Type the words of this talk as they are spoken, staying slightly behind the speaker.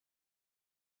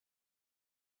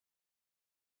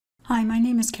Hi, my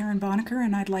name is Karen Bonacker,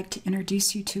 and I'd like to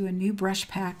introduce you to a new brush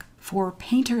pack for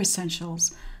painter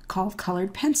essentials called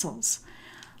colored pencils.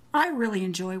 I really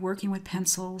enjoy working with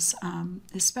pencils,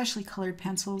 especially colored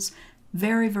pencils.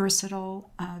 Very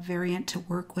versatile variant to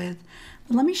work with.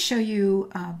 But let me show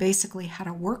you basically how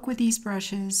to work with these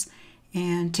brushes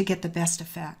and to get the best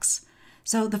effects.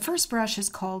 So the first brush is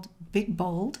called Big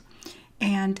Bold,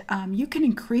 and you can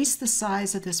increase the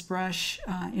size of this brush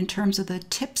in terms of the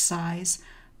tip size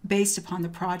based upon the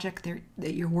project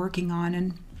that you're working on.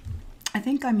 And I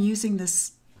think I'm using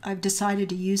this, I've decided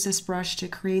to use this brush to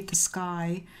create the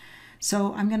sky.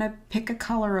 So I'm going to pick a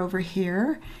color over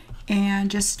here and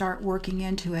just start working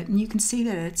into it. And you can see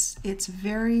that it's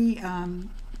very,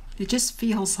 it just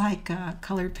feels like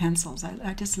colored pencils.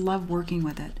 I just love working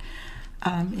with it.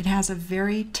 It has a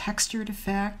very textured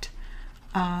effect.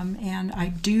 And I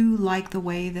do like the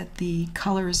way that the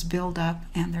colors build up,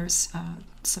 and there's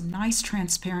some nice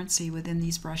transparency within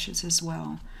these brushes as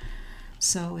well.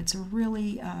 So it's a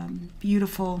really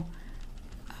beautiful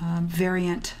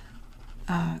variant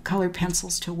colored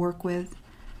pencils to work with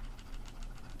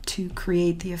to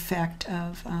create the effect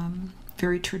of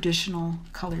very traditional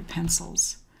colored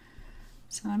pencils.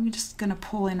 So I'm just going to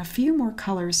pull in a few more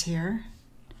colors here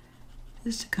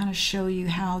just to kind of show you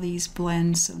how these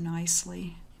blend so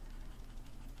nicely.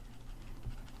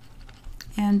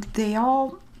 And they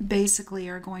all basically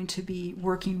are going to be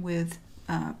working with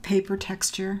paper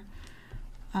texture,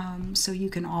 so you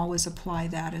can always apply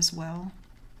that as well.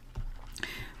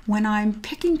 When I'm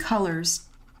picking colors,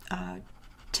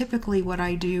 typically what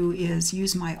I do is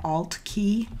use my Alt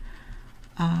key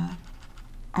on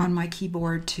my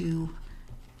keyboard to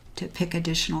pick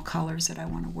additional colors that I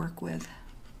want to work with.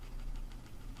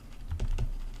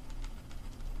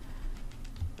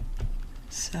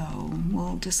 So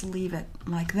we'll just leave it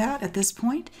like that at this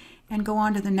point and go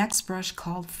on to the next brush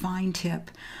called Fine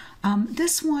Tip.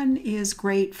 This one is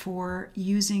great for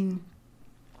using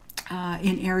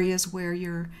in areas where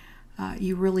you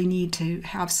really need to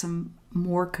have some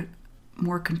more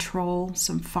control,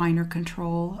 some finer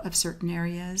control of certain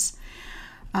areas.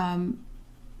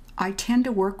 I tend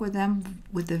to work with them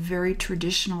with a very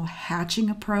traditional hatching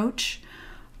approach,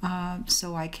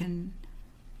 so I can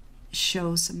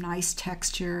show some nice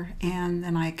texture, and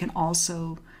then I can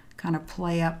also kind of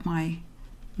play up my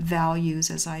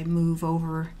values as I move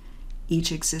over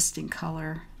each existing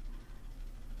color.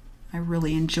 I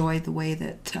really enjoy the way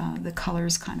that the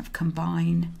colors kind of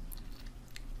combine.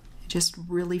 It just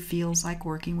really feels like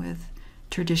working with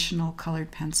traditional colored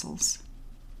pencils.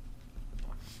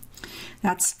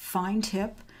 That's Fine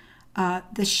Tip.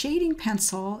 The shading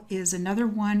pencil is another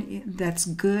one that's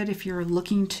good if you're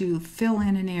looking to fill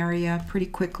in an area pretty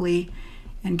quickly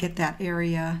and get that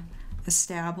area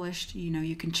established. You know,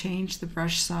 you can change the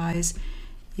brush size.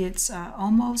 It's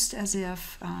almost as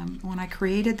if when I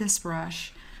created this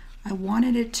brush, I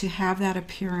wanted it to have that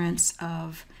appearance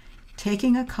of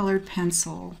taking a colored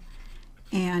pencil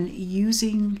and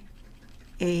using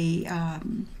a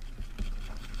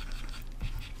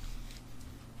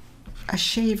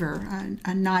shaver,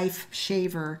 a knife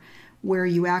shaver, where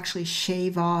you actually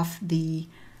shave off the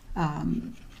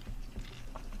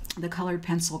colored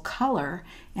pencil color,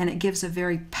 and it gives a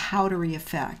very powdery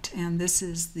effect. And this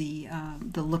is the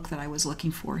look that I was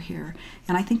looking for here,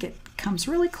 and I think it comes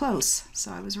really close.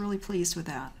 So I was really pleased with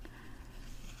that.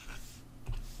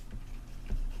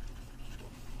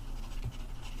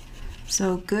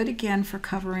 So good again for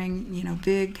covering, you know,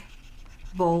 big,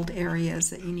 bold areas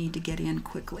that you need to get in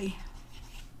quickly.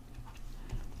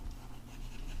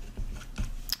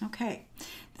 Okay,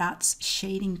 that's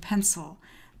shading pencil.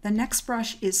 The next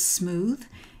brush is Smooth,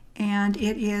 and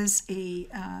it is a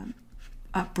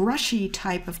brushy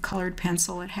type of colored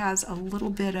pencil. It has a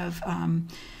little bit of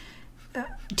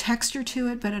texture to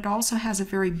it, but it also has a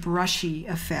very brushy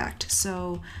effect.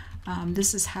 So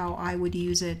this is how I would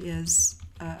use it. Is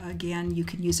again, you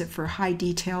can use it for high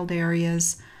detailed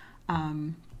areas,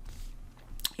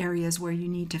 areas where you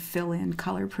need to fill in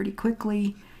color pretty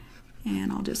quickly.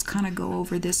 And I'll just kind of go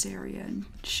over this area and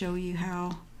show you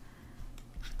how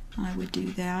I would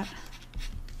do that.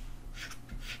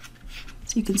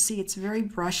 So you can see it's very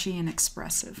brushy and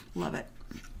expressive. Love it.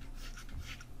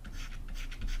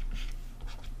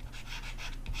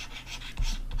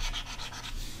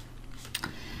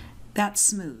 That's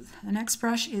Smooth. The next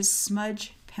brush is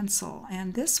Smudge Pencil,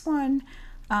 and this one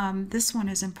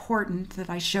is important that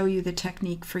I show you the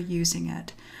technique for using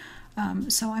it.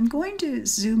 So I'm going to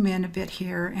zoom in a bit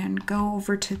here and go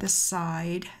over to the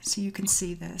side so you can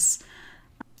see this.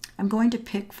 I'm going to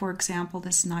pick, for example,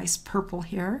 this nice purple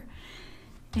here,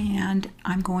 and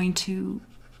I'm going to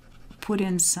put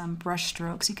in some brush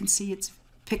strokes. You can see it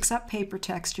picks up paper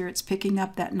texture. It's picking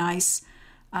up that nice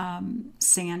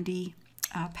sandy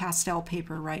pastel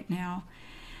paper right now.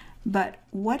 But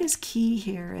what is key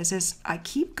here is as I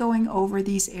keep going over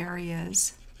these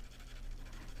areas,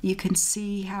 you can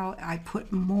see how I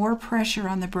put more pressure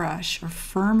on the brush, or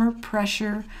firmer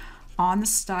pressure on the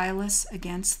stylus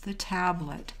against the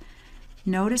tablet.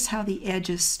 Notice how the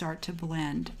edges start to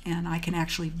blend, and I can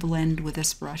actually blend with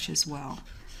this brush as well.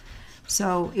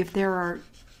 So if there are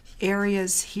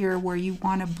areas here where you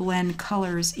want to blend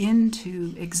colors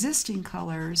into existing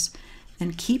colors,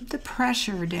 then keep the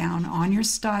pressure down on your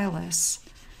stylus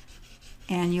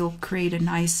and you'll create a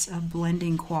nice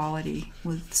blending quality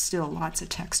with still lots of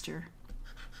texture.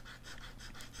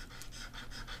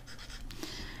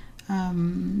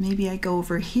 Maybe I go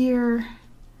over here,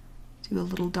 do a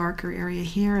little darker area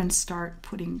here and start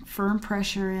putting firm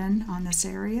pressure in on this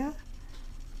area.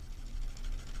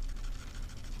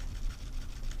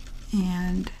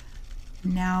 And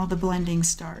now the blending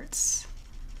starts.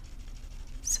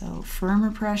 So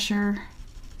firmer pressure,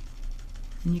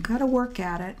 and you got to work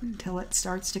at it until it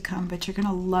starts to come, but you're going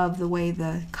to love the way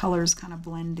the colors kind of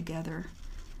blend together.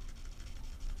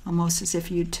 Almost as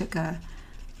if you took a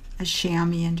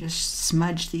chamois and just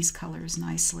smudged these colors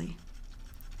nicely.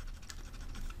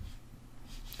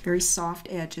 Very soft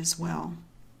edge as well.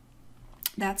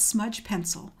 That's smudge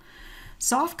pencil.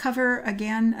 Soft cover,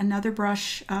 again, another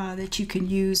brush that you can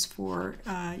use for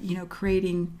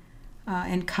creating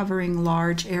and covering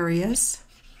large areas.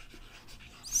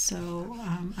 So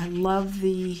I love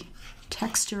the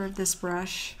texture of this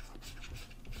brush.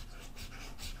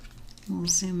 We'll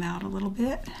zoom out a little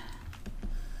bit.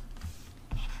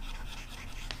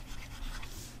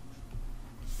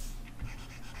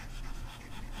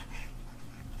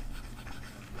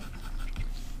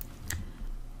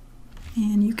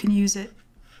 And you can use it,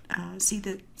 see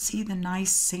the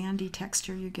nice sandy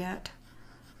texture you get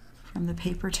from the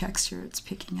paper texture it's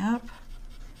picking up.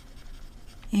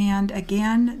 And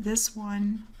again, this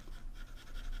one,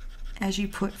 as you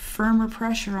put firmer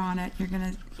pressure on it,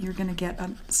 you're gonna get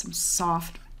some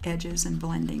soft edges and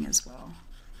blending as well.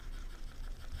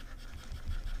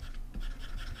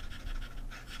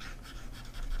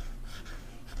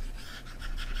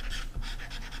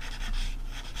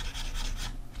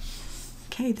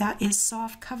 Okay, that is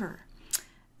soft cover.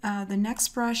 The next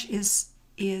brush is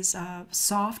a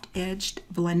soft edged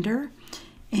blender,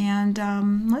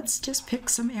 and let's just pick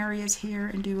some areas here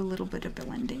and do a little bit of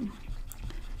blending.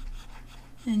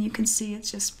 And you can see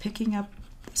it's just picking up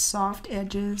the soft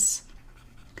edges,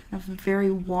 kind of a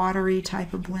very watery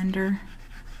type of blender.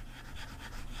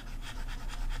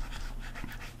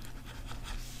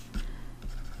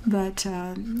 But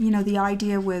the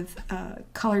idea with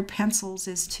colored pencils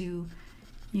is to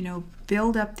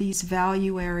build up these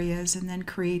value areas and then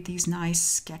create these nice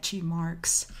sketchy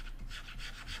marks.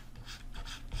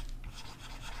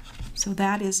 So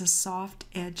that is a soft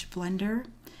edge blender.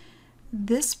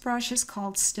 This brush is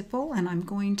called Stipple, and I'm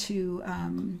going to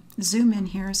zoom in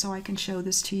here so I can show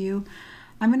this to you.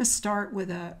 I'm going to start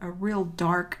with a real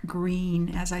dark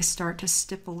green as I start to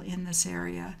stipple in this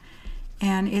area.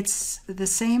 And it's the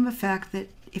same effect that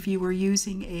if you were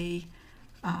using a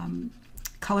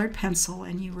colored pencil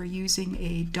and you were using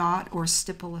a dot or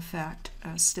stipple effect,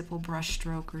 a stipple brush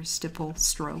stroke or stipple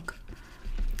stroke.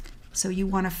 So you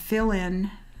want to fill in,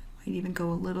 might even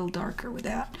go a little darker with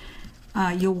that.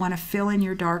 You'll want to fill in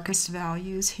your darkest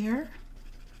values here.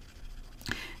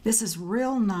 This is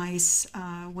real nice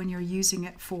when you're using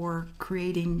it for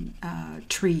creating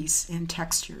trees and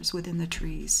textures within the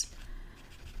trees.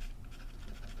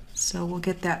 So we'll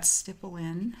get that stipple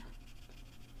in.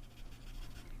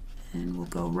 And we'll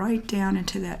go right down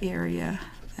into that area,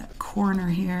 that corner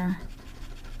here,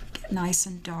 get nice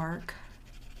and dark.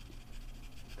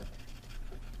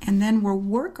 And then we'll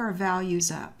work our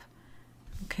values up.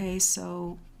 Okay,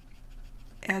 so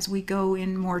as we go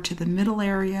in more to the middle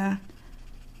area,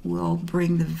 we'll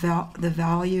bring the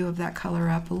value of that color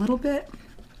up a little bit,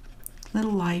 a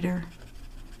little lighter.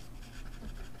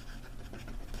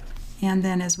 And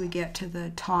then as we get to the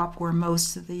top where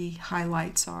most of the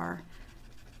highlights are,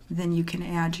 then you can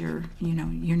add your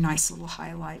nice little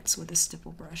highlights with a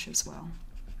stipple brush as well.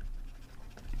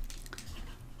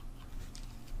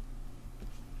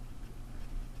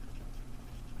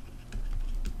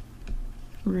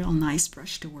 Real nice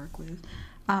brush to work with.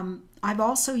 I've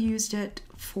also used it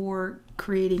for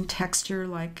creating texture,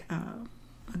 like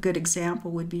a good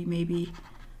example would be maybe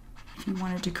if you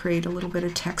wanted to create a little bit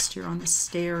of texture on the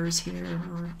stairs here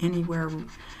or anywhere.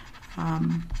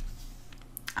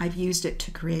 I've used it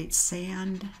to create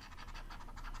sand,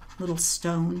 little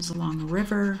stones along a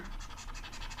river.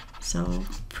 So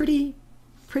pretty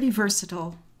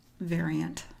versatile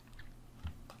variant.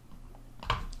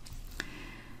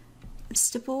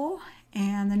 Stipple,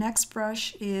 and the next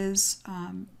brush is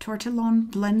Tortillon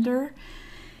Blender,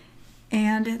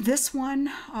 and this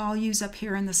one I'll use up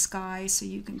here in the sky so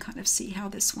you can kind of see how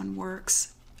this one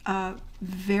works.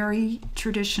 Very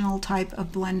traditional type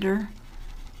of blender,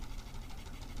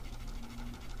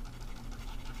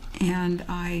 and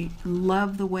I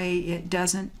love the way it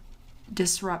doesn't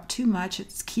disrupt too much.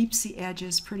 It keeps the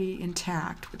edges pretty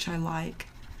intact, which I like.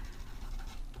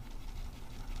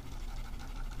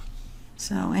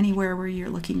 So anywhere where you're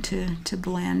looking to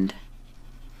blend,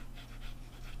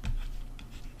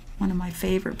 one of my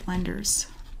favorite blenders.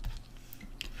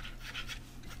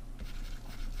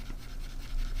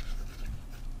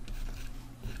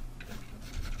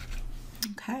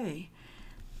 Okay,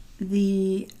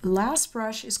 the last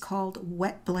brush is called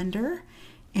Wet Blender,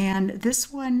 and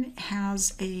this one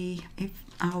has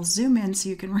I'll zoom in so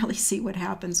you can really see what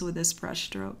happens with this brush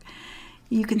stroke.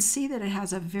 You can see that it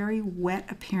has a very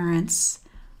wet appearance.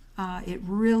 It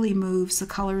really moves the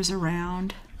colors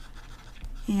around,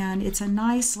 and it's a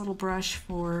nice little brush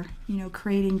for, you know,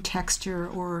 creating texture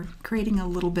or creating a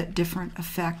little bit different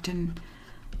effect in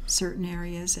certain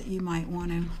areas that you might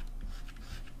want to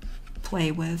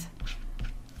play with.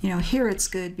 You know, here it's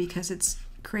good because it's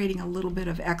creating a little bit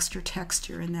of extra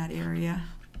texture in that area.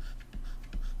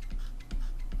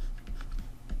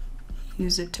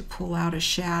 Use it to pull out a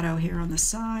shadow here on the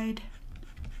side.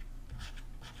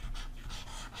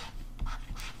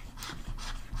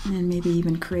 And maybe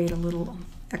even create a little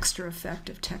extra effect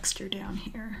of texture down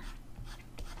here.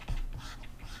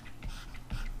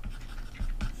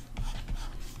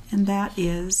 And that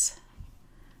is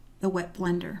the Wet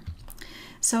Blender.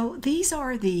 So these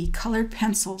are the colored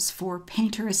pencils for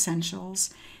Painter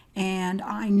Essentials, and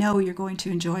I know you're going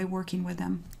to enjoy working with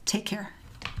them. Take care.